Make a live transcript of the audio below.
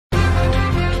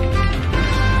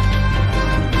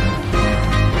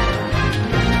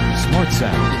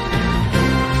sound.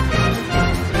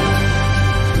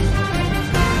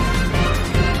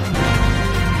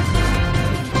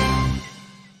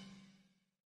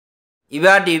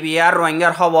 ইবা DVR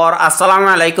রোহিঙ্গার খবর। আসসালামু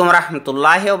আলাইকুম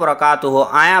রহমতুল্লাহি ওয়া বারাকাতুহু।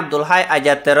 I Abdul high. আজ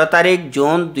 13 তারিখ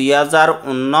জুন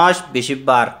 2019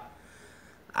 বৃহস্পতিবার।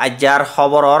 আজর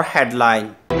খবরের হেডলাইন।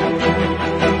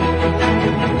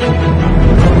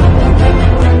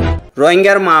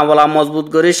 রোহিঙ্গার মামলা মজবুত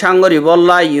করে সাংগরি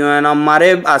বল্লা ইউএন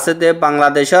মারে আছে দে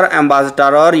বাংলাদেশের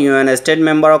অ্যাম্বাসেডারর ইউএন স্টেট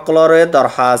মেম্বার কলরে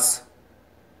দরখাস্ত।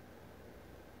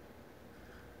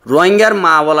 রোহিঙ্গার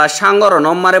মামলা সাংগর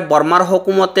নম্বরে বর্মার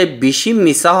হুকুমতে বেশি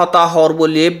মিছা হতা হর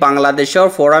বলে বাংলাদেশের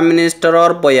ফরেন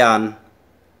মিনিস্টারর বয়ান।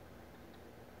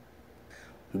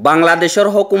 বাংলাদেশের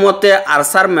হুকুমতে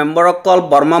আরসার মেম্বার কল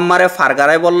বর্মার মারে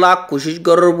ফারগারাই বল্লা কোশিশ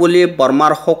গরর বলে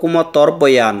বর্মার হুকুমতর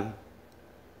বয়ান।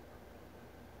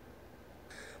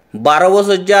 12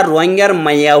 বছর যা রোহিঙ্গার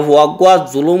মাইয়া হুয়াগুয়া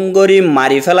জুলুম গরি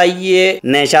মারি ফেলাইয়ে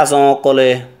নেশা চঙকলে।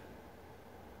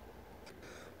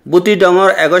 বুতি ডঙর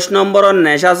 21 নম্বরের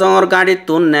নেশা চঙর গাড়ি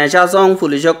তুন নেশা চং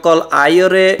পুলিশকল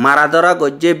আইরে মারা ধরা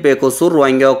গজ্জে বেকসুর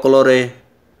রোহিঙ্গা অকলরে।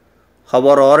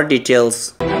 খবরের ডিটেলস।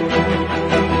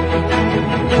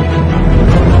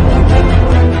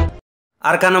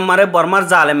 আরাকান মারে বর্মার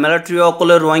জালে মিলিটারি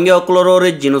অকলে রোহিঙ্গা অকলরে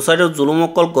জিনোসাইড জুলুম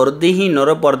অকল গরদিহি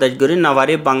নরে বরদাজ গরি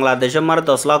নাভারি বাংলাদেশে মারে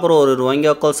 10 লাখ করে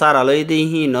রোহিঙ্গা অকল সার আলই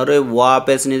দিহি নরে ওয়া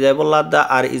পেস নি যায় বল্লা দা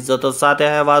আর ইজ্জতের সাথে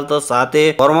হেফাজতের সাথে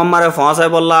বর্মা মারে ফসাই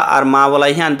বল্লা আর মা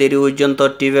বলাই হান দেরি পর্যন্ত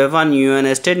টিভেফান ইউএন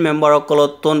স্টেট মেম্বার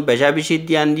অকলতন বেশা বেশি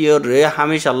দিয়ান দিও রে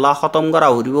হামিশ আল্লাহ খতম করা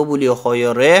হরিব বলি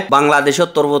হয়রে বাংলাদেশের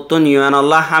তরবতন ইউএন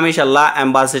আল্লাহ হামিশ আল্লাহ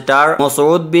অ্যাম্বাসেডর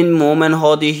মসউদ বিন মোমেন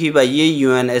হদিহি বাইয়ে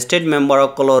ইউএন স্টেট মেম্বার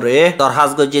অকলরে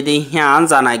দরখাস্ত গজ্জেদি হিয়ান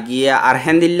জানা গিয়ে আর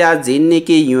হেন্দিল্লা জিন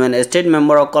নেকি ইউএন স্টেট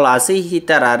মেম্বার অকল আছে হি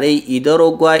তারারে ঈদর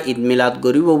ওগুয়া ঈদ মিলাদ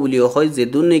গরিব বলি হয়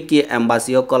যেদুন নেকি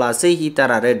এম্বাসি অকল আছে হি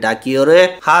তারারে ডাকিয়রে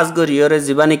হাজ গরিয়রে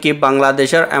যিবা নেকি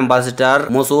বাংলাদেশের অ্যাম্বাসেডর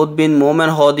মসউদ বিন মোমেন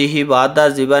হদিহি বাদা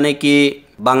যিবা নেকি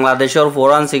বাংলাদেশের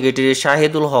ফরেন সেক্রেটারি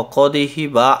শাহিদুল হক দিহি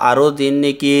বা আরো দিন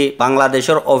নাকি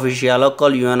বাংলাদেশের অফিসিয়াল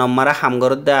কল ইউএন মারা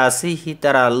হামগর দে আছে হি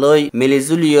তারা লই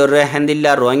মিলিজুলিয়রে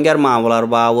হেন্দিল্লা রোহিঙ্গার মামলার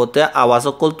বাবতে আওয়াজ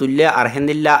কল তুললে আর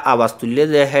হেন্দিল্লা আওয়াজ তুললে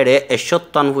যে হেড়ে 100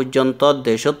 টন পর্যন্ত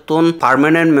দেশতুন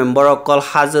পার্মানেন্ট মেম্বার কল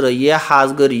হাজির ইয়ে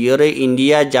হাজগরিয়রে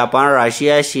ইন্ডিয়া জাপান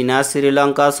রাশিয়া চীনা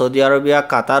শ্রীলঙ্কা সৌদি আরবিয়া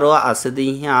কাতারও আছে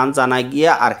দিহান জানা গিয়ে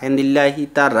আর হেন্দিল্লা হি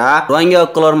তারা রোহিঙ্গা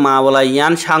কলর মামলা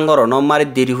ইয়ান সাংগর নমারি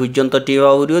দেরি পর্যন্ত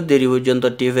দেরি পর্যন্ত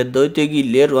টিভে দইতে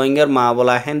গিলে রোহিঙ্গার মা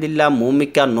বলা হেন্দিল্লা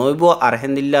মুমিকা নইব আর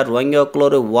হেন্দিল্লা রোহিঙ্গা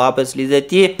অকলরে ওয়া পেসলি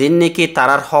যাইতি যেন নাকি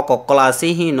তারার হক অকল আছে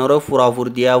হি নরে ফুরাফুর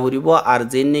দিয়া ফুরিব আর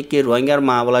যেন নাকি রোহিঙ্গার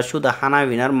মা বলা শুধু হানা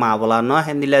বিনার মা বলা ন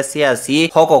হেন্দিল্লা সিয়াসি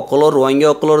হক অকল রোহিঙ্গা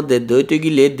অকলর দইতে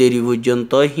গিলে দেরি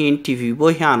পর্যন্ত হিন টিভিব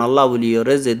হিয়ান আল্লাহ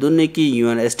বলিয়রে যেদুন নাকি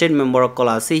ইউএন স্টেট মেম্বার অকল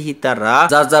আছে হি তারা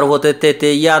যার হতে তেতে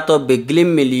ইয়াত বেগলিম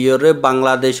মিলিয়রে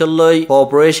বাংলাদেশের লই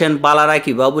কোঅপারেশন বালা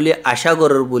রাখিবা বলি আশা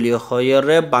করর বলি হয়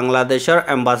বাংলাদেশের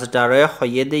অ্যাম্বাসেডারে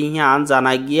হইয়ে দিয়ান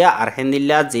জানা গিয়া আর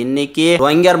হেন্দিল্লা জিন নাকি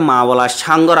রোহিঙ্গার মাওলা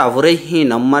সাংগরা ভরে হি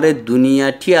নম্বরে দুনিয়া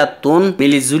ঠিয়াতুন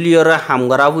মিলিজুলিয়রে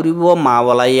হামগরা ফুরিব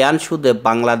মাওলা ইয়ান শুধু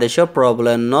বাংলাদেশের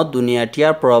প্রবলেম ন দুনিয়া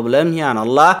ঠিয়ার প্রবলেম হিয়ান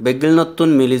আল্লাহ বেগিল নতুন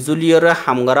মিলিজুলিয়রে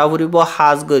হামগরা ফুরিব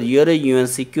হাজ গরিয়রে ইউএন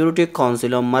সিকিউরিটি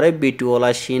কাউন্সিল মারে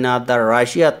বিটুওলা চীনা দা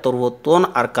রাশিয়া তরবতন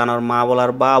আর কানার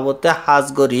মাওলার বাবতে হাজ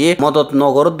গরি মদত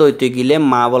নগর দইতে গিলে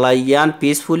মাওলা ইয়ান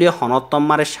পিসফুলি হনতম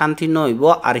মারে শান্তি নইব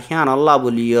আর হিয়ান আল্লাহ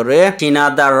বলিয়রে চীনা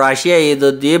দা রাশিয়া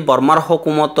যদি বর্মার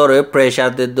হুকুমতরে প্রেসার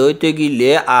দে দইতে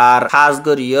গিলে আর হাজ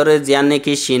গরিয়রে জিয়ান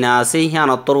নাকি চীনা আছে হিয়ান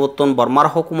অত্তরবর্তন বর্মার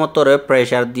হুকুমতরে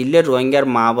প্রেসার দিলে রোহিঙ্গার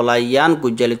মা বলা ইয়ান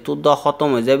গুজালি তুদ্দ খতম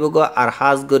হয়ে যাবে গো আর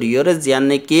হাজ গরিয়রে জিয়ান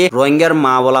নাকি রোহিঙ্গার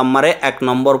মা বলা মারে 1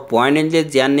 নম্বর পয়েন্ট যে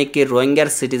জিয়ান নাকি রোহিঙ্গার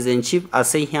সিটিজেনশিপ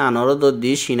আছে হিয়ানর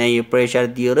যদি চীনাই প্রেসার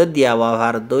দিয়রে দিয়া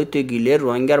ব্যবহার দইতে গিলে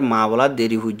রোহিঙ্গার মা বলা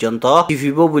দেরি পর্যন্ত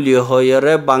টিভিব বলি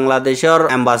হয়রে বাংলাদেশের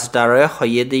অ্যাম্বাসেডারে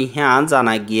হইয়ে দিহান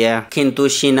জানা গিয়া কিন্তু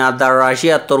চীনা দা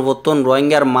রাশিয়া তরবতন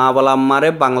রোহিঙ্গার মা বলাম মারে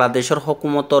বাংলাদেশের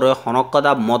হুকুমতরে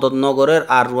হনকদা মদত নগরের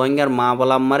আর রোহিঙ্গার মা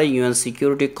বলাম মারে UN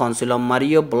security council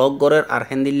Mario block গরের আর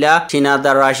হেন্দিল্লা চীনা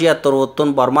দা রাশিয়া তরবতন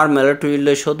বর্মার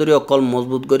মিলিটারি সদরি অকল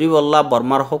মজবুত করি বললা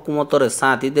বর্মার হুকুমতরে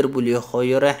সাথীদের বলি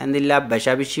হইরে হেন্দিল্লা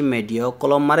বেশা বেশি মিডিয়া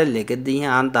কলম মারে লেগে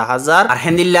দিহান 10,000 আর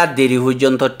হেন্দিল্লা দেরি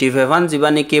পর্যন্ত টিভেফান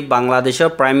জীবানিকে বাংলাদেশের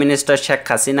প্রাইম মিনিস্টার শেখ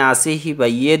হাসিনা আছে হি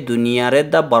বাইয়ে দুনিয়ারে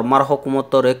দা বর্মার বর্মার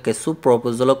হুকুমতরে কিছু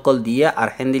প্রপোজাল কল দিয়ে আর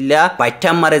হেন্দিল্লা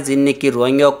বাইঠা মারে জিন্নেকি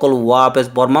রোহিঙ্গা কল ওয়াপেস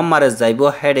বর্মা মারে যাইব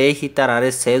হেডে হিতার আরে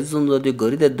সেজ জুন যদি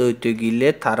গরিদে দৈত্য গিলে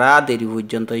তারা দেরি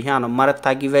পর্যন্ত হিয়ান মারে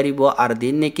থাকি পারিব আর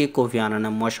দিন নাকি কফি আনানে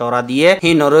মশওরা দিয়ে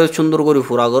হি নরে সুন্দর করে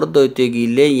ফুরাগর দৈত্য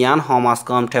গিলে ইয়ান সমাজ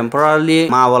কম টেম্পোরারি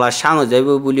মা বলা সাং যাইব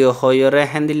বলি হয়রে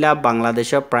হেন্দিল্লা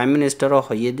বাংলাদেশের প্রাইম মিনিস্টার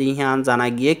হইয়ে দি হিয়ান জানা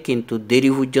গিয়ে কিন্তু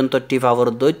দেরি পর্যন্ত টিফাবর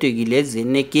দৈত্য গিলে যে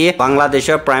নাকি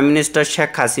বাংলাদেশের প্রাইম মিনিস্টার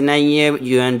শেখ হাসিনা ইয়ে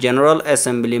ইউএন জেনারেল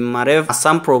অ্যাসেম্বলি মারে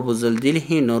আসাম প্রপোজাল দিল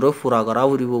হি নরে ফুরাগরা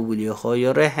উড়িব বলি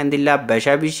হয়রে হেন্দিল্লা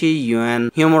বেশা বেশি ইউএন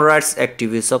হিউম্যান রাইটস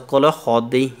অ্যাক্টিভিস্ট সকলে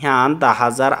হদে হিয়ান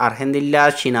 10,000 আর হেন্দিল্লা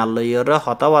সিনালয়রে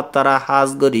হতাবার্তারা হাজ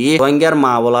গরি রোহিঙ্গার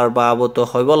মা বলার বাবত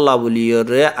হইবল্লা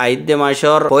বলিয়রে আইদে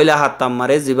মাসর পয়লা হাত্তাম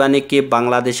মারে জীবানিকি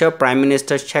বাংলাদেশের প্রাইম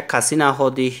মিনিস্টার শেখ হাসিনা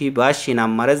হদি হিবা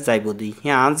সিনাম মারে যাইব দি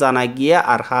হিয়ান জানা গিয়ে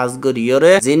আর হাজ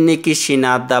গরিয়রে জিন্নিকি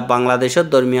সিনাদ দা বাংলাদেশের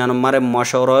দরমিয়ান মারে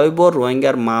মশর হইব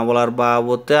রোহিঙ্গার মা বলার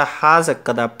বাবতে হাজ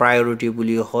একদা প্রায়োরিটি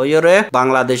বলি হয়রে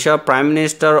বাংলাদেশের প্রাইম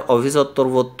মিনিস্টার অফিসর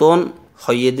তরবতন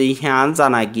হইয়ে দি হিয়ান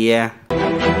জানা গিয়ে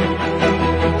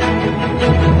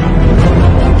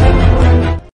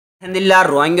হেন্দিল্লা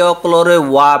রোহিঙ্গা অকলরে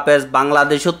ওয়াপেস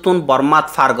বাংলাদেশতুন বর্মাত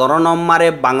ফারগরন মারে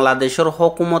বাংলাদেশের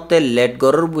হুকুমতে লেট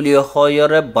গরর বুলি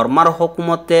হয়রে বর্মার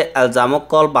হুকুমতে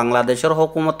এলজামকল বাংলাদেশের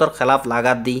হুকুমতর খেলাফ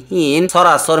লাগা দিহিন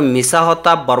সরাসর মিসা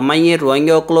হতা বর্মাইয়ে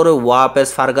রোহিঙ্গা অকলরে ওয়াপেস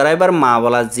ফারগরাইবার মা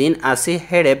বলা জিন আসি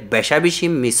হেডে বেশা বেশি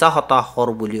মিসা হতা হর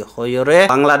বুলি হয়রে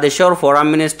বাংলাদেশের ফরেন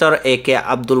মিনিস্টার একে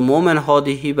আব্দুল মোমেন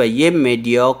হদি হিবাইয়ে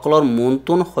মিডিয়া অকলর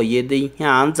মুনতুন হইয়ে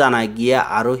দিহান জানা গিয়া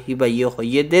আরো হিবাইয়ে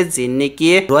হইয়ে দে জিন নাকি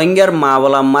রোহিঙ্গার মা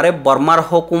বলা মারে বর্মার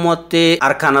হুকুমতে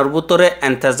আরকানের ভিতরে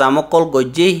এন্তেজামকল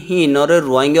গজ্জি হিনরে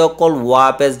রোহিঙ্গা কল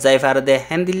ওয়াপেস যাইফার দে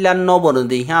হেন্দিল্লা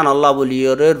নবনদি হিয়ান আল্লাহ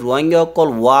বলিয়রে রোহিঙ্গা কল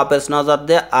ওয়াপেস নজর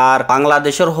দে আর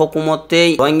বাংলাদেশের হুকুমতে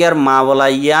রোহিঙ্গার মা বলা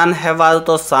ইয়ান হেফাজত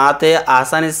সাথে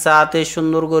আসানির সাথে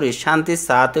সুন্দর করে শান্তি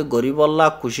সাথে গরিবল্লা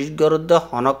কুশিস গরদে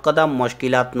হনকদা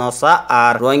মুশকিলাত নসা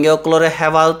আর রোহিঙ্গা কলরে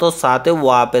হেফাজত সাথে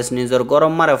ওয়াপেস নিজের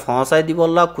গরম মারে ফসাই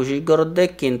দিবল্লা কুশিস গরদে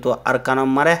কিন্তু আরকানের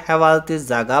মারে হেফাজতি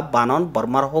জায়গা বানন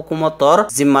বর্মার হুকুমতর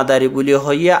জিম্মাদারি বলি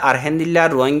হইয়া আর হেন্দিল্লা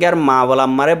রোহিঙ্গার মা বলা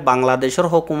মারে বাংলাদেশের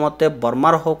হুকুমতে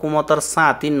বর্মার হুকুমতর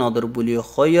সাতি নদর বলি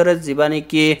হইয়রে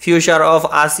জীবানিকি ফিউচার অফ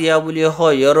আসিয়া বলি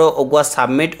হইয়রে ওগুয়া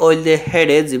সাবমিট ওইল দে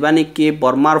হেডে জীবানিকি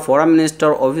বর্মার ফরেন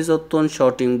মিনিস্টার অফিসতুন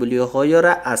শর্টিং বলি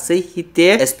হইয়রে আছে হিতে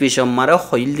স্পেশাল মারে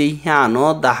হইল দি হিয়ানো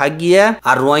দাহা গিয়া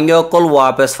আর রোহিঙ্গা কল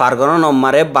ওয়াপেস ফারগরন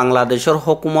মারে বাংলাদেশের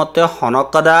হুকুমতে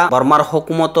হনকদা বর্মার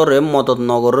হুকুমতরে মদত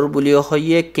নগরের বলি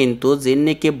হইয়ে কিন্তু জিন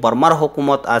নাকি বর্মার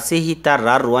হুকুমত আছে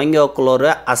হিতারা রোহিঙ্গা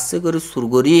অকলরে আছে করে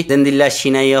সুরগরি দেন্দিল্লা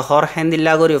সিনাইয়ে হর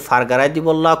হেন্দিল্লা করে ফারগারাই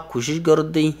দিবল্লা খুশিস গর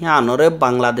দি হিয়ানরে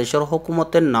বাংলাদেশের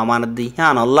হুকুমতে নামান দি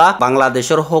হিয়ানল্লা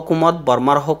বাংলাদেশের হুকুমত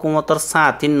বর্মার হুকুমতর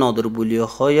সাতিন নদর বলি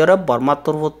হয়রে বর্মা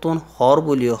তরবতুন হর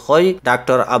বলি হয়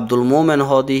ডাক্তার আব্দুল মোমেন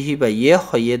হদি হিবাইয়ে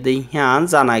হইয়ে দি হিয়ান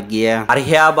জানা গিয়ে আর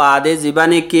হিয়া বাদে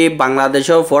জীবানিকি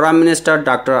বাংলাদেশের foreign minister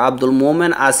doctor Abdul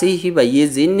Momen আসি হিবাইয়ে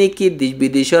জিন নাকি দেশ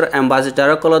বিদেশের ambassador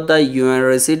কলদা UN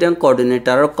resident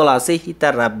coordinator call আছে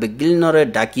হিতার রাব্বিগিল নরে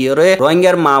ডাকিয়রে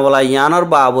রোহিঙ্গার মা বলা ইয়ানর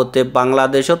বাবতে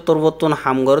বাংলাদেশের তরবতুন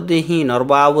হামগর দি হিনর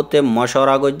বাবতে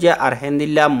মশওরা গজ্জে আর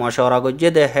হেন্দিল্লা মশওরা গজ্জে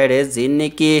দে হেডে জিন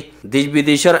নাকি দেশ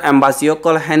বিদেশের এম্বাসি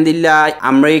কল হেন্দিল্লা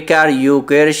আমেরিকার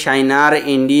ইউকের চাইনার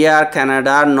ইন্ডিয়ার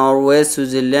কানাডার নরওয়ে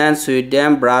সুইজারল্যান্ড সুইডেন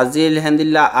ব্রাজিল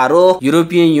হেন্দিল্লা আরো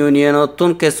ইউরোপিয়ান ইউনিয়নতুন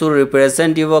কিছু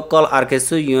রিপ্রেজেন্টেটিভ কল আর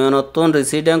কিছু ইউএনতুন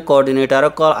রেসিডেন্ট কোঅর্ডিনেটর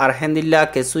কল আর হেন্দিল্লা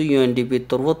কিছু ইউএনডিপি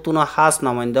তরবতুন হাস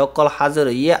নামাইন্দা কল হাজির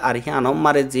ইয়ে আর হিয়ানো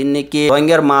মারে জিন নাকি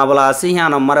রোহিঙ্গার মা বলা আছে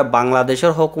হিয়ানো মারে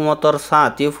বাংলাদেশের হুকুমতর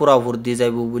সাথে ফুরাফুর দি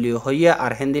যাইব বলি হইয়া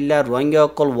আর হেন্দিল্লা রোহিঙ্গা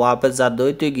কল ওয়াপেস যা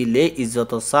দইতে গিলে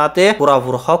ইজ্জতের সাথে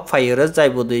ফুরাফুর হক ফাইরে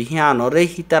যাইব দই হিয়ানরে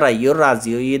হিতারা ইয়র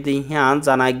রাজি হইয়ে দি হিয়ান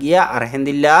জানা গিয়া আর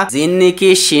হেন্দিল্লা জিন নাকি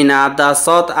সিনা দা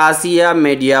সাউথ আসিয়া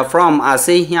মিডিয়া ফ্রম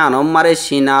আছে হিয়ানো মারে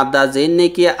সিনা দা জিন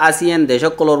নাকি আসিয়ান দেশ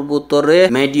কলর বুতরে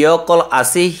মিডিয়া কল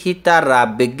আছে হিতারা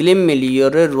বেগলিম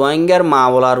মিলিয়রে রোহিঙ্গার মা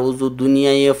বলার উজু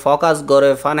দুনিয়ায় ফোকাস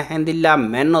করে ফান হেন্দিল্লা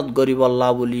মেহনত গরিবল্লা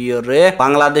বলিয়রে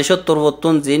বাংলাদেশের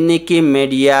তরবতুন জিন নাকি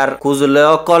মিডিয়ার কুজলে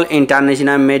কল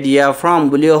ইন্টারন্যাশনাল মিডিয়া ফ্রম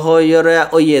বলি হইরে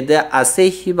ওইদে আছে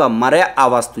হিবা মারে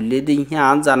আওয়াজ তুলি দি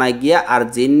হিয়ান জানা গিয়া আর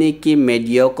জিন নাকি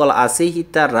মিডিয়া কল আছে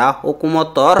হিতারা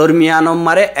হুকুমতর দরমিয়ান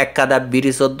মারে একাদা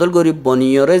বিরিসদ্দল গরিব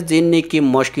বনিয়রে জিন নাকি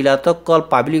মুশকিলাত কল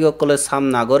পাবলিক কলে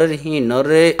সামনাগরের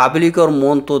হিনরে পাবলিকর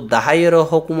মন তো দাহাইয়ের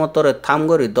হুকুমতরে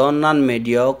থামগরি দন্নান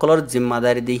মিডিয়া কলর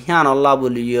জিম্মাদারি দি হিয়ান আল্লাহ বল্লা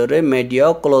বলিয়রে মিডিয়া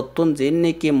কলতুন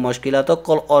জিন্নি কি মুশকিলাত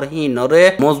কল অরহিনরে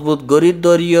মজবুত গরি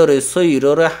দরিয়রে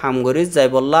সইররে হামগরি যাই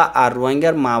বল্লা আর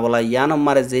রোহিঙ্গার মা বলা ইয়ান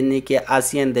মারে জিন্নি কি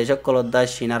আসিয়ান দেশ কলদা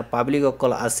সিনার পাবলিক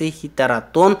কল আসি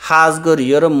হিতারাতুন হাজ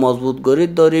গরিয়রে মজবুত গরি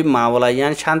দরি মা বলা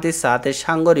ইয়ান শান্তি সাথে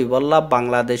সাঙ্গরি বল্লা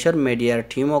বাংলাদেশের মিডিয়ার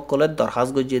টিম কলে দরখাস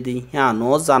গজি দি ইয়ানো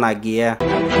জানা গিয়া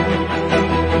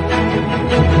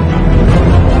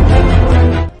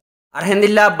আর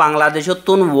হেন্দিল্লা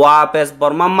বাংলাদেশতুন ওয়াপেস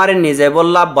বর্মা মারে নিজে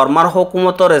বললা বর্মার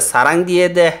হুকুমতরে সারাং দিয়ে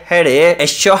দে হেড়ে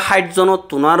 160 জন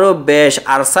তুনারও বেশ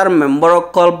আরসার মেম্বার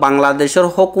কল বাংলাদেশের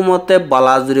হুকুমতে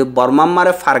বালাজুরি বর্মা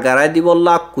মারে ফারগারাই দি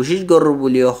বললা কুশিশ গরু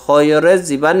বলি হয়রে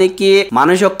জিবা নাকি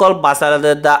মানুষ কল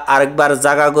বাসালে দা আরেকবার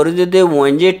জায়গা করে দিতে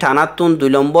ওয়েনজি থানাতুন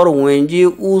 2 নম্বর ওয়েনজি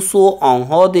উসু অংহ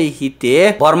দে হিতে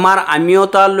বর্মার আমিও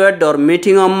তা লয়ে ডর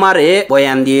মিটিং মারে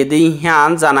বয়ান দিয়ে দি হ্যান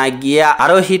জানা গিয়া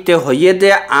আরো হিতে হইয়ে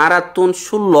দে আর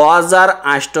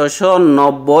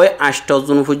 16,890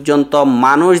 জন পর্যন্ত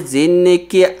মানুষ জিন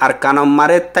নাকি আরকান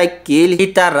মারে তাইকিল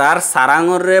হিতারার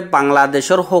সারাঙরে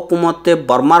বাংলাদেশের হুকুমতে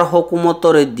বর্মার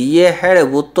হুকুমতরে দিয়ে হেড়ে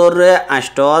বুতরে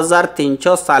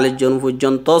 8,340 জন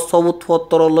পর্যন্ত সবুত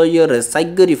পত্র লইরে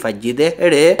সাইগরি ফাজি দে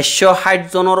হেড়ে 160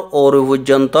 জনের ওর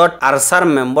পর্যন্ত আরসার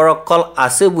মেম্বার কল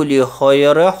আছে বলি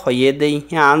হয়রে হয়ে দেই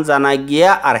হ্যান জানা গিয়া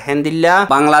আর হেন্দিল্লা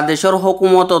বাংলাদেশের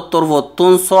হুকুমত উত্তর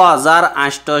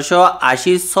 6,880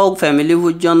 ফ্যামিলি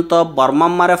পর্যন্ত বর্মা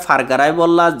মারে ফারগারাই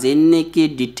বললা যে নাকি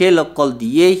ডিটেল কল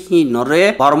দিয়ে হি নরে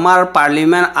বর্মার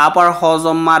পার্লিমেন্ট আপার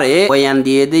হজম মারে বয়ান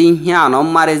দিয়ে দেই হিয়ান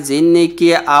মারে যে নাকি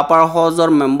আপার হজর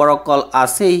মেম্বার কল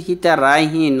আছে হিতা রাই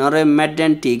হি নরে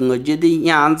মেডেন টিং যদি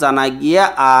হিয়ান জানা গিয়া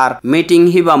আর মিটিং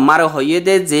হিবা মারে হইয়ে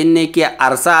দে যে নাকি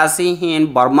আরসা আছে হিন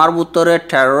বর্মার ভিতরে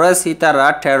টেররিস্ট হিতারা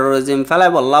টেররিজম ফেলাই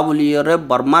বললা বলিয়রে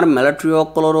বর্মার মিলিটারি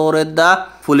কলরে দা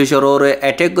পুলিশের ওরে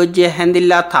অ্যাটাক গজিয়ে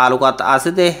হেন্দিল্লা তালুকাত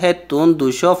আছে দে হেতুন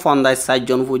 250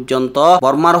 জন পর্যন্ত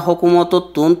বর্মার হুকুমত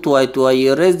তুন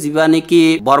তুয়াইরে জিবা নাকি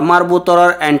বর্মার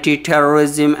বুতরের অ্যান্টি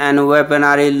টেররিজম এন্ড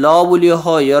ওয়েপনারি ল বলি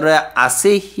হয়রে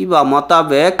আছে হিবা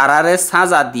মোতাবেক আরারে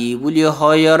সাজা দি বলি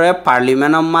হয়রে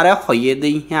পার্লিমেন্ট মারে হইয়ে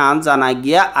দেই হ্যান জানা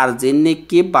গিয়া আর যে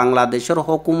নাকি বাংলাদেশের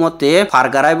হুকুমতে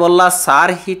ফারগারাই বললা সার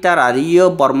হিতার আরিও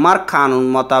বর্মার কানুন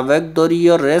মোতাবেক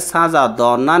দরিয়রে সাজা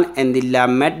দনান এন্দিল্লা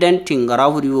মেডেন টিঙ্গরা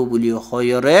বলি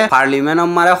হয়রে পার্লিমেন্ট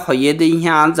মারে হইয়ে দেই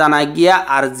হ্যান জানা গিয়া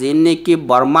আর যে নাকি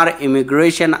বর্মার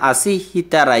ইমিগ্রেশন আসি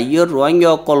হিতারাইয়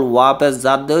রোহিঙ্গা কল ওয়াপে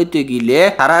জাত দইতে গিলে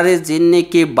তারারে যে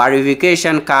নাকি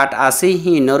ভেরিফিকেশন কার্ড আসি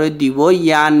হিনরে দিব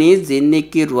ইয়ানি যে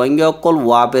নাকি রোহিঙ্গা কল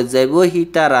ওয়াপে যাইব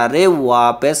হিতারারে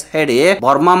ওয়াপে হেড়ে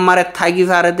বর্মা মারে থাকি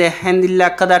ফারে দে হেন্দিল্লা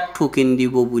কাদা ঠুকিন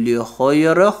দিব বলি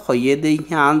হয়রে হইয়ে দেই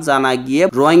হ্যান জানা গিয়ে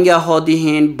রোহিঙ্গা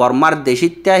হদিহীন বর্মার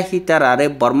দেশিত্যা হিতারারে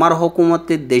বর্মার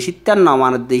হুকুমতে দেশিত্যা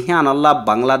নমান দেখিয়ান আল্লাহ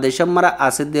বাংলাদেশের মারা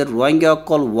আছে দে রোহিঙ্গা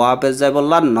কল ওয়াপেস যাই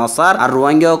বললা নসার আর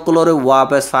রোহিঙ্গা কলরে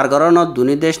ওয়াপেস ফারগরন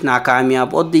দুনি দেশ নাকামিয়াব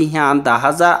ও দিহিয়ান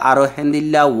 10,000 আরো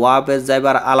হেন্দিল্লা ওয়াপেস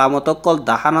যাইবার আলামত কল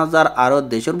 10,000 আরো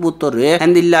দেশের ভিতরে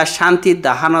হেন্দিল্লা শান্তি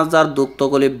 10,000 দুক্ত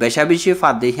কলি বেশা বেশি ফা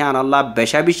দেখিয়ান আল্লাহ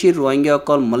বেশা বেশি Rohingya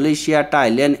call Malaysia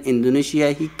Thailand Indonesia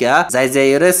হিকা যাই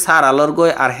যাইরে সার আলর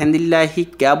গই আর হেন্দিল্লা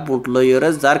হিকা বুট লইরে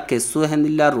যার কেসু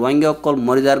হেন্দিল্লা রোহিঙ্গা কল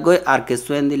মরিদার গই আর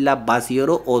কেসু হেন্দিল্লা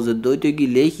বাসিয়রো ওজদ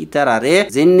গিলে হিতারারে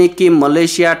যে নাকি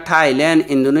মালয়েশিয়া থাইল্যান্ড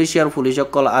ইন্দোনেশিয়ার পুলিশ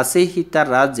কল আছে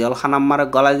হিতারা জেলখানা মারে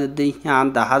গলা দি হ্যান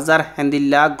 10,000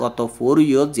 হেন্দিল্লা গত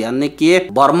ফোরিও যে নাকি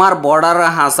বর্মার বর্ডার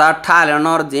হাসা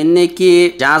থাইল্যান্ডর যে নাকি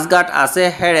জাহাজঘাট আছে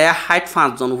হেড়ে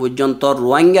 65 জন পর্যন্ত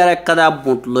রোহিঙ্গার একদা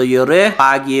বুট লইরে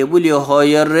পাগিয়ে বলি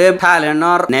হয়রে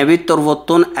থাইল্যান্ডর নেভির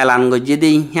তরফতুন এলান গজি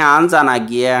দি হ্যান জানা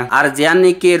গিয়া আর যে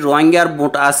নাকি রোহিঙ্গার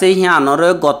বুট আছে হ্যানরে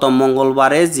গত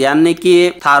মঙ্গলবারে যে নাকি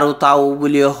থারু তাউ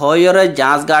বলি হয়রে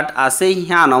জাহাজঘাট আছে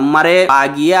হ্যান মারে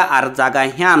পাগিয়া আর জায়গা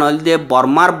হ্যান হল দে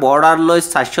বর্মার বর্ডার লই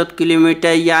 700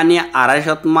 কিলোমিটার ইয়ানি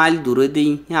 250 মাইল দূরে দি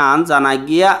হ্যান জানা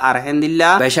গিয়া আর হেন্দিল্লা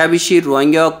বেশা বেশি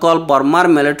রোহিঙ্গা কল বর্মার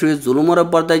মিলিটারি জুলুমরে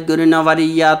বরদাস্ত করি নবারি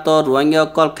ইয়া তো রোহিঙ্গা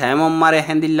কল খেম মারে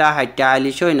হেন্দিল্লা হাইটা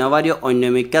আইলিশ হই নবারি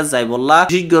অন্যমিকা যাই বললা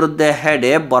শিগর দে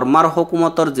হেডে বর্মার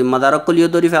হুকুমতর জিম্মাদার কলিও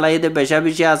দরি ফেলাই দে বেশা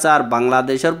বেশি আছে আর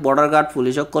বাংলাদেশের বর্ডার গার্ড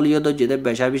পুলিশ কলিও দে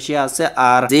বেশা বেশি আছে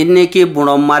আর যে নাকি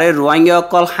বুড়ম মারে রোহিঙ্গা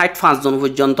কল 65 জন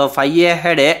পর্যন্ত ফাইয়ে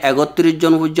হেডে 31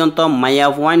 জন পর্যন্ত মাইয়া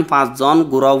ওয়াইন 5 জন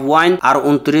গুরব ওয়াইন আর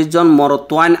 29 জন মরত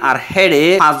ওয়াইন আর হেডে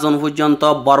 5 জন পর্যন্ত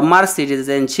বর্মার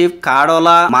সিটিজেনশিপ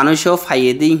কার্ডওয়ালা মানুষও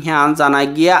ফাইয়ে দি হ্যান জানা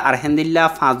গিয়া আর হেন্দিল্লা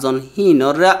 5 জন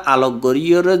হিনরে আলোক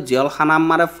গরিয়র জেলখানা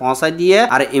মারে পৌঁছাই দিয়ে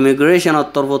আর ইমিগ্রেশন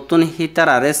তরফতুন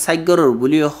হিতারারে সাইগরর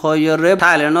বলি হয়রে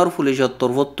থাইল্যান্ডর পুলিশের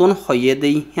তরফতুন হইয়ে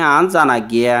দি হ্যান জানা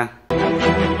গিয়া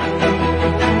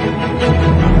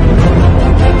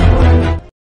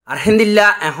আর হেন্দিল্লা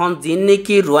এখন জিন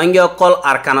নাকি রোহিঙ্গা অকল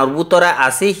আরকানের ভিতরে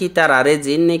আছে হিতারারে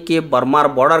জিন নাকি বর্মার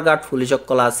বর্ডার গার্ড পুলিশ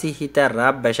অকল আছে হিতারা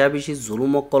বেশা বেশি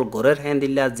জুলুম অকল গড়ের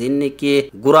হেন্দিল্লা জিন নাকি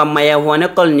গুড়া মায়া হুয়ানে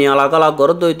কল নিয়লা গলা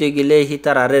গড় দইতে গেলে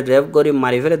হিতারারে রেপ গড়ি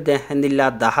মারি ফেলে দে হেন্দিল্লা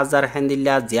 10,000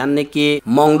 হেন্দিল্লা জিয়ান নাকি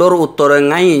মংডোর উত্তরে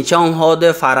গাই ইনচাং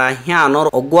হদে ফারা হিয়ানর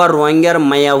অগুয়া রোহিঙ্গার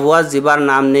মায়া হুয়া জিবার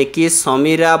নাম নাকি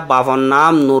সমীরা বাফর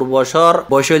নাম নূর বছর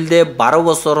বসল দে 12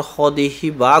 বছর হদি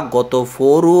হিবা গত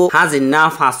ফরু হাজিনা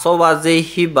বাজে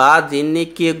হিবা জিন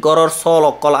নাকি গড়র সল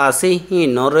অকল আছে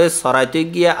হিনরে সরাইতে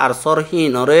গিয়ে আর সর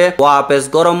হিনরে ওয়াপেস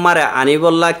গরম মারে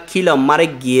আনিবল্লা খিলম মারে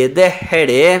গিয়ে দে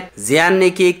হেড়ে জিয়ান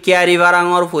নাকি কেয়ারি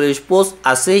বারাঙর পুলিশ পোস্ট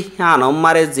আছে হিয়ানম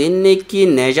মারে জিন নাকি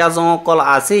নেজা জং অকল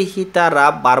আছে হিতারা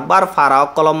বারবার ফারা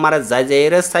অকল মারে যাই যাই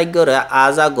রে সাইগরে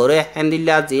আজা গরে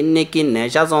হেন্দিল্লা জিন নাকি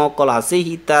নেজা জং অকল আছে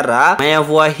হিতারা মায়া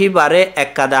হুয়া হিবারে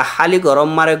একাদা হালি গরম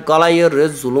মারে গলাইরে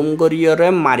জুলুম গরিয়রে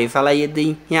মারি ফেলাই দি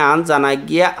হিয়ান জানা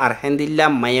গিয়া আর হেন্দিল্লা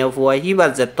মায়া ফুয়া হিবা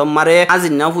যেতম মারে আজি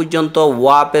না পর্যন্ত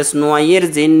ওয়াপেস নোয়াইয়ের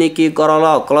জিন নাকি গরল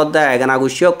অকলদা এগানা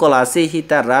গুছি অকল আছে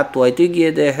হিতারা তুয়াইতে গিয়ে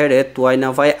দে হেড়ে তুয়াই না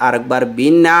পাই আরেকবার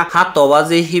বিন না হাত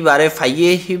বাজে হিবারে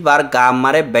ফাইয়ে হিবার গা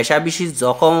মারে বেশা বেশি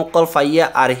জখম অকল ফাইয়ে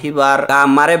আর হিবার গা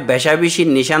মারে বেশা বেশি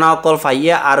নিশানা অকল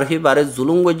ফাইয়ে আর হিবারে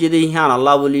জুলুম গজি দি হিয়ান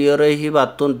আল্লাহ বলিয়রে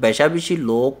হিবাতুন বেশা বেশি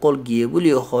লো অকল গিয়ে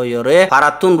বলি হয়রে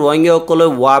পারাতুন রোহিঙ্গা অকলে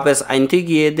ওয়াপেস আইনতে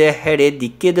গিয়ে দে হেড়ে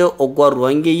দিকে দে অগর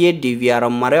রোহিঙ্গা ইয়ে ডিভিআর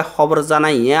মারে খবর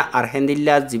জানাইয়া আর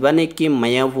হেন্দিল্লা জীবানে কি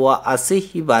মায়া হুয়া আছে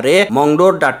হিবারে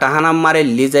মংডোর ডাটাহানা মারে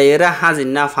লিজাইরা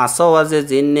হাজিনা 500 বাজে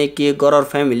জিন নাকি গরর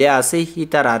ফ্যামিলি আছে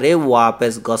হিতারারে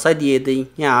ওয়াপেস গসা দিয়ে দেই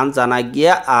হিয়ান জানা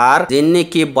গিয়া আর জিন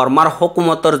নাকি বর্মার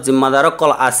হুকুমতর জিম্মাদার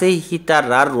কল আছে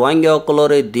হিতারা রোহিঙ্গা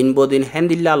কলরে দিন বদিন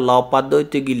হেন্দিল্লা লপাত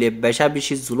দইতে গিলে বেশা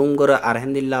বেশি জুলুম করে আর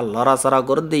হেন্দিল্লা লড়াচড়া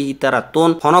করে দেই হিতারা তুন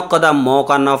হনকদা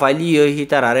মৌকা না পাইলিও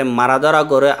হিতারারে মারাদরা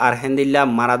করে আর হেন্দিল্লা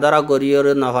মারাদরা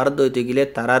গরিয়রে নভার দইতে গিলে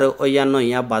তারারে ওয়ান্ন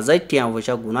ইয়া বাজাই টিয়া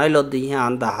পয়সা গুনাইল দিহি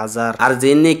আন 10,000 আর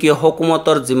যে নাকি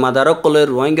হুকুমতর জিম্মাদার কলে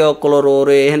রোহিঙ্গা কলর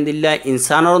ওরে হেন্দিল্লা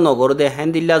ইনসানর নগর দে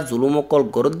হেন্দিল্লা জুলুম কল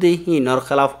গর দে হিনর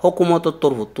খেলাফ হুকুমত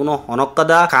তোর হুতুন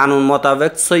হনকদা কানুন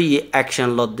মোতাবেক সই অ্যাকশন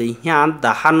ল দিহি আন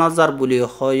 10,000 বলি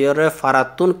হয়রে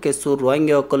ফারাতুন কেসু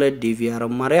রোহিঙ্গা কলে ডিভিআর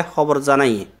মারে খবর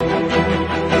জানাই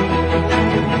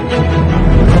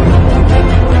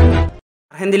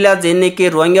হেন্দিল্লা যে নাকি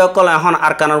রোহিঙ্গা কল এখন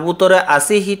আরকানের ভিতরে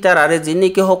আছে হিতারারে যে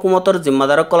নাকি হুকুমতর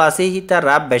জিম্মাদার কল আছে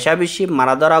হিতারা বেশা বেশি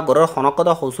মারাদরা গরের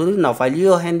হনকদা হসুরি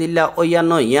নফাইলিও হেন্দিল্লা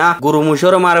ওয়ান্ন ইয়া গুরু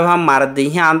মুসর মারভা মার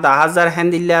দিহি আন 10,000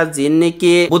 হেন্দিল্লা যে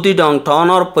নাকি বুতি ডং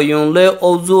টনর পয়ুনলে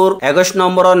ওজুর 21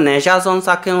 নম্বর নেশাজন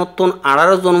সাকে নতুন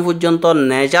 18 জন পর্যন্ত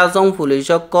নেশাজন পুলিশ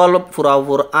কল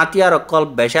পুরাপুর আতিয়ার কল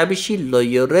বেশা বেশি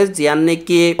লইয়রে জিয়ান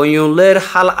নাকি পয়ুনলের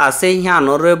হাল আছে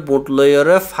হিয়ানরে বুট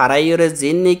লইয়রে ফারাইয়রে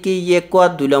যে নাকি ইয়ে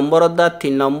 2 নম্বর দা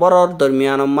 3 নম্বর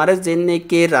দরমিয়ান মারে যে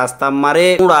নাকি রাস্তা মারে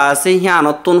উড়া আছে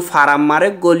হিয়ানতুন ফারাম মারে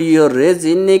গলিয়রে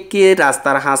যে নাকি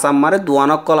রাস্তার হাসা মারে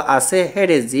দুয়ান কল আছে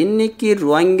হেড়ে যে নাকি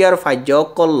রোহিঙ্গার ফাজ্য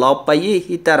কল লব পাইয়ে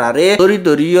হিতারারে দরি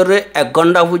দরিয়রে 1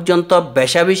 ঘন্টা পর্যন্ত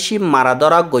বেশা বেশি মারা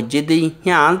ধরা গজ্জে দেই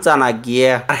হিয়ান জানা গিয়ে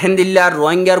আর হেন্দিল্লা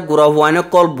রোহিঙ্গার গুড়া হুয়ানে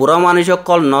কল বুড়া মানুষ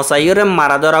কল নসাইয়রে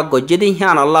মারা ধরা গজ্জে দেই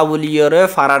হিয়ান আল্লাহ বলিয়রে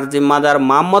ফারার জিম্মাদার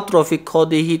মোহাম্মদ রফিক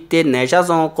খদি হিতে নেশা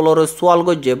জঙ্কলরে সোয়াল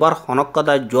গজ্জেবার হনক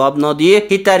জবাব ন দিয়ে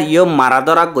হিতার ইয় মারা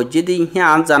ধরা গজ্জে দি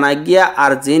হিয়ান জানা গিয়া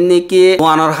আর যে নাকি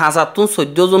ওয়ানর হাজাতুন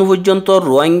 14 জন পর্যন্ত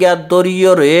রোহিঙ্গা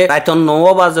দরিয়রে রাত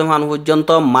 9 বাজে মান পর্যন্ত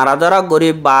মারা ধরা গরি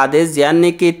বাদে জিয়ান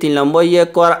নাকি 3 নম্বর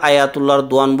ইয়েকর আয়াতুল্লাহর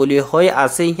দোয়ান বলি হই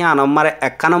আছে হিয়ান মারে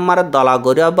 1 নম্বরে দলা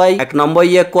গরিয়া বাই 1 নম্বর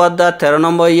ইয়েকর দা 13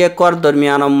 নম্বর ইয়েকর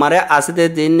দরমিয়ান মারে আছে দে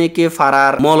দিন নাকি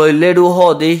ফারার মলইলেডু হ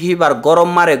দে হিবার গরম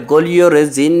মারে গলিয়রে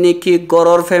জিন নাকি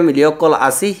গরর ফ্যামিলি কল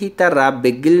আছে হিতারা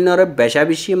বেগিলনরে বেশা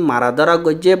বেশি মারা ধরা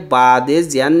গজ্জে বাদে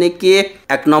জিয়ান নাকি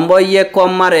 1 নম্বর ইয়ে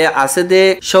কম মারে আছে দে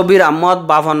শবির আহমদ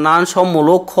বাফনান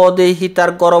সমুলক খদে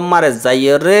হিতার গরম মারে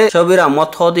যাইরে শবির আহমদ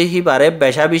খদে হিবারে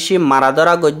বেশা বেশি মারা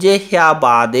ধরা গজ্জে হিয়া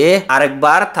বাদে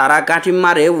আরেকবার তারা কাটি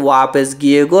মারে ওয়াপেস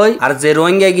গিয়ে গই আর যে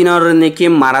রোহিঙ্গা গিনর নাকি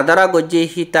মারা ধরা গজ্জে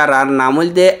হিতারার নামল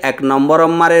দে 1 নম্বর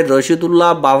মারে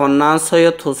রশিদুল্লাহ বাফনান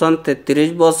সৈয়দ হোসেন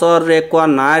 33 বছর রেকোয়া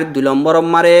নার 2 নম্বর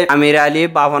মারে আমির আলী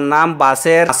বাফনান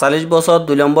বাসের 40 বছর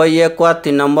 2 নম্বর ইয়ে কোয়া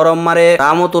 3 নম্বর মারে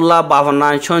রাহমতুল্লাহ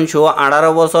বাফনান সনসু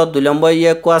 18 বছর 2 নম্বর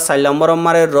ইয়ে কোয়া 4 নম্বর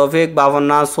মারে রফিক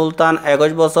বাফনান সুলতান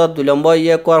 21 বছর 2 নম্বর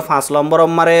ইয়ে কোয়া 5 নম্বর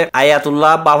মারে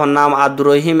আয়াতুল্লাহ বাফনান আব্দুর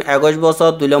রহিম 21 বছর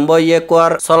 2 নম্বর ইয়ে কোয়া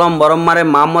 6 নম্বর মারে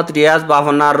মোহাম্মদ রিয়াজ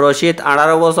বাফনান রশিদ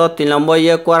 18 বছর 3 নম্বর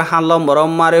ইয়ে কোয়া 7 নম্বর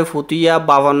মারে ফুতিয়া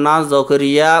বাফনান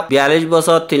জকরিয়া 42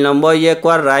 বছর 3 নম্বর ইয়ে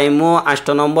কোয়া রাইমু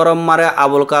 8 নম্বর মারে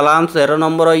আবুল কালাম 13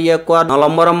 নম্বর ইয়ে কোয়া 9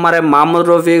 নম্বর মারে মোহাম্মদ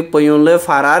রফিক পয়ুনলে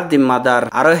ফারার জিম্মাদার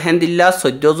আর হেন্দিল্লা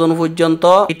 14 জন পর্যন্ত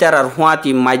ইতারার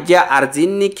হুয়াতি মাজ্জা আর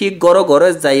জিন্নিকি গড় গড়ে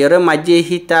যাইরে মাঝে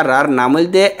হিতারার নামল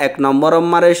দে 1 নম্বর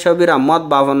মারে শবির আহমদ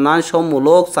বাবন্না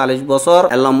সমুলক 40 বছর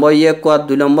 1 নম্বর ইয়েকুয়া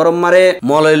 2 নম্বর মারে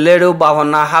মললেডু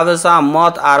বাবন্না হাফেজা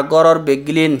আহমদ আর গড়র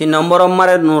বেগলিন 3 নম্বর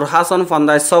মারে নূর হাসান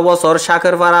 15 বছর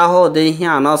শাকের ফারাহ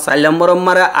দেহিয়ানর 4 নম্বর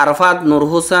মারে আরফাত নূর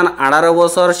হোসেন 18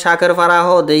 বছর শাকের ফারাহ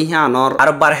দেহিয়ানর আর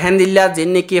বারহেন্দিল্লা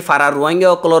জিন্নিকি ফারার রোহিঙ্গা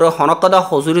অকলর হনকদা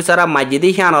হজুরি সারা মাঝে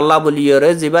দেহিয়ান আল্লাহ বলিয়রে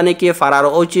জিবানিকি ফারার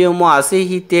ওচিয়মো আছে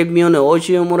হিতে মিয়নে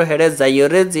ওচিয়মোর হেডে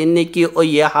যাইরে জিন্নিকি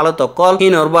ওইয়ে হালত অকল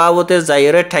হিনর বাবতে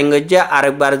যাইরে ঠেঙ্গজ্জে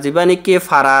আরেকবার জিবানিকি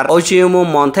ফারার ওচিয়মো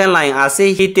মন্থেন লাইন আছে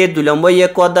হিতে 2 নম্বর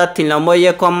ইয়েকুয়াদা 3 নম্বর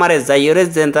ইয়েকুয়া মারে যাইরে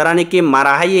জেন্তারানিকি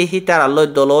মারা হাইয়ে হিতার আল্লাহ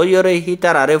দলইরে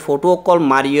হিতার আরে ফটো কল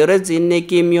মারিয়রে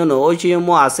জিন্নিকি মিয়নে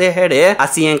ওচিয়মো আছে হেডে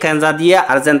আসিয়েন খেঞ্জা দিয়ে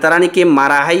আর জেন্তারানিকি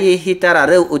মারা হাইয়ে হিতার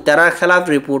আরে উতারার খেলাফ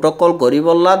রিপোর্ট কল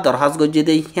গরিবল্লা দরখাস্ত গজ্জি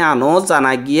দে হিয়ানো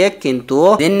জানা গিয়ে কিন্তু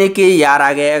জিন্নিকি ইয়ার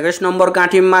আগে 21 নম্বর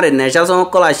গাঁঠি মারে নেশা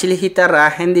সমকল আসিল হিতারা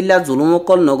হেন্দিল্লা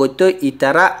জুলুমকল নগত্য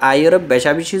ইতারা আয়রে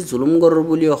বেশা বেশি জুলুম গরর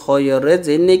বলি হয়রে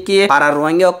জিন্নিকি পারা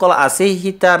রোহিঙ্গা অকল আছে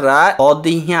হিতারা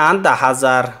অদিহিয়ান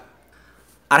 10,000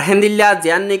 আর হেন্দিল্লা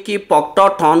জিয়ান নাকি পক্ট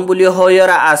ঠন বলি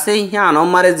হয়রা আছে হিয়ান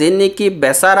মারে যে নাকি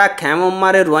বেচারা খেম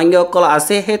মারে রোহিঙ্গা অকল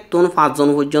আছে হে তুন 5 জন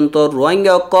পর্যন্ত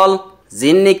রোহিঙ্গা অকল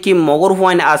জিন নাকি মগর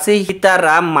হুয়াইন আছে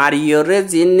হিতারা মারিয়রে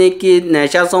জিন নাকি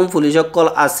নেশাসম পুলিশ অকল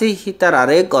আছে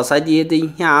হিতারারে গসা দিয়ে দি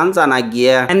হিয়ান জানা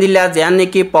গিয়া হেন্দিল্লা জিয়ান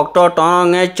নাকি পক্ট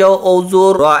টনঙে চৌ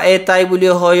ওজুর রে তাই বলি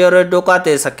হয়রে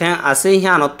ডোকাতে সাখে আছে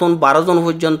হিয়ান তুন 12 জন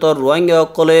পর্যন্ত রোহিঙ্গা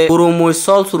অকলে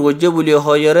পুরুমুসল সুরগজ্জে বলি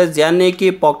হয়রে জিয়ান নাকি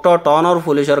পক্ট টনর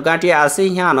পুলিশের গাঁটি আছে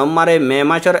হিয়ান মারে মে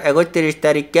মাসের 31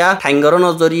 তারিখা ঠাঙ্গর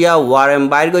নজরিয়া ওয়ারেন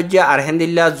বাইর গজ্জে আর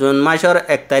হেন্দিল্লা জুন মাসের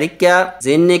 1 তারিখা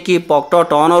জিন নাকি পক্ট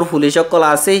টনর পুলিশ সকল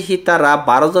আছে হিতারা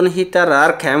 12 জন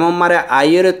হিতারার খেম মারে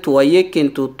আইরে তুয়াইয়ে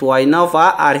কিন্তু তুয়াই না পা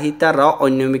আর হিতারা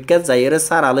অন্যমিকে যাইরে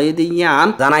সারালই দিয়ান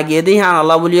জানা গিয়ে দিয়ান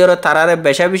আল্লাহ বলিয়র তারারে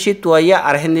বেশা বেশি তুয়াইয়া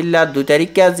আর হেন্দিল্লা 2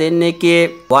 তারিখা যে নাকি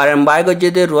ওয়ারেন বাই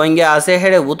গজ্জে রোহিঙ্গা আছে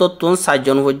হেড়ে বুততুন 7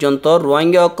 জন পর্যন্ত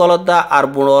রোহিঙ্গা অকলদা আর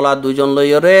বুড়লা 2 জন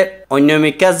লইরে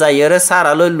অন্যমিকা যাইরে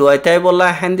সারালই লুয়াইতাই বলা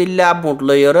হেন্দিল্লা বুট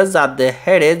লইরে যাদে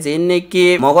হেড়ে যে নাকি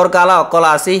মগর গালা অকল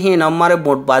আছে হি নম্বরে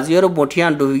বুট বাজিয়র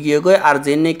বুঠিয়ান ডুবি গিয়ে গই আর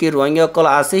যে নাকি রোহিঙ্গা অকল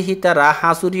আছে হিতারা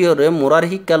হাসুরিয়রে মুরার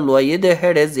হিক্কা লুয়াইয়ে দে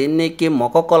হেড়ে যে নাকি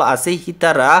মককল আছে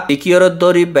হিতারা পিকিয়র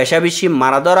দরি বেশা বেশি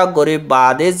মারা ধরা গরিব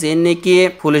বাদে যে নাকি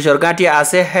পুলিশের গাঁটি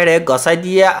আছে হেড়ে গসাই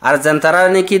দিয়ে আর জেন্তারা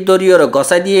নাকি দরিয়র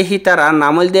গসাই দিয়ে হিতারা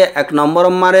নামল দে 1 নম্বর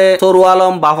মারে সরু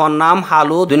আলম বাহর নাম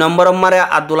হালু 2 নম্বর মারে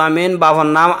আব্দুল আমিন বাহর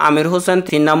নাম আমির হোসেন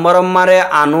 3 নম্বর মারে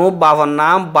আনু বাহর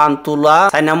নাম বান্তুলা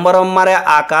 4 নম্বর মারে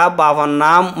আকা বাহর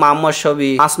নাম মোহাম্মদ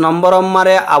শবি 5 নম্বর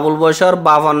মারে আবুল বশর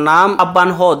বাহর নাম আব্বান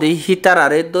হদি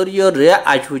হিতারারে দরিয় রে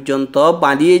আজ পর্যন্ত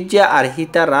বাঁধিয়ে যে আর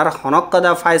হিতারার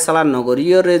হনকদা ফায়সালা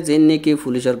নগরীয় রে যে নাকি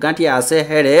পুলিশের গাঁটি আছে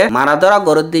হেড়ে মারা ধরা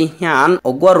গরদি হিয়ান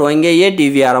অগুয়া রোহিঙ্গা ইয়ে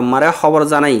ডিভিআর মারে খবর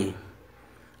জানাই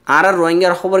আর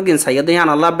রোহিঙ্গার খবর গিন সাইয়া দিহান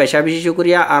আল্লাহ বেশা বেশি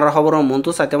শুকরিয়া আর খবর মন্তু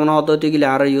সাথে মনে হতে গেলে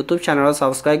আর ইউটিউব চ্যানেল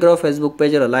সাবস্ক্রাইব করো ফেসবুক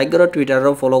পেজের লাইক করো টুইটার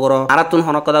ফলো করো আর তুন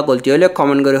হনকদা গলতি হইলে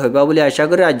কমেন্ট করে হইবা বলে আশা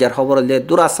করি আজকের খবর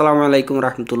দূর আসসালামু আলাইকুম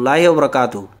রহমতুল্লাহি ওয়া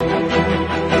বারাকাতুহু।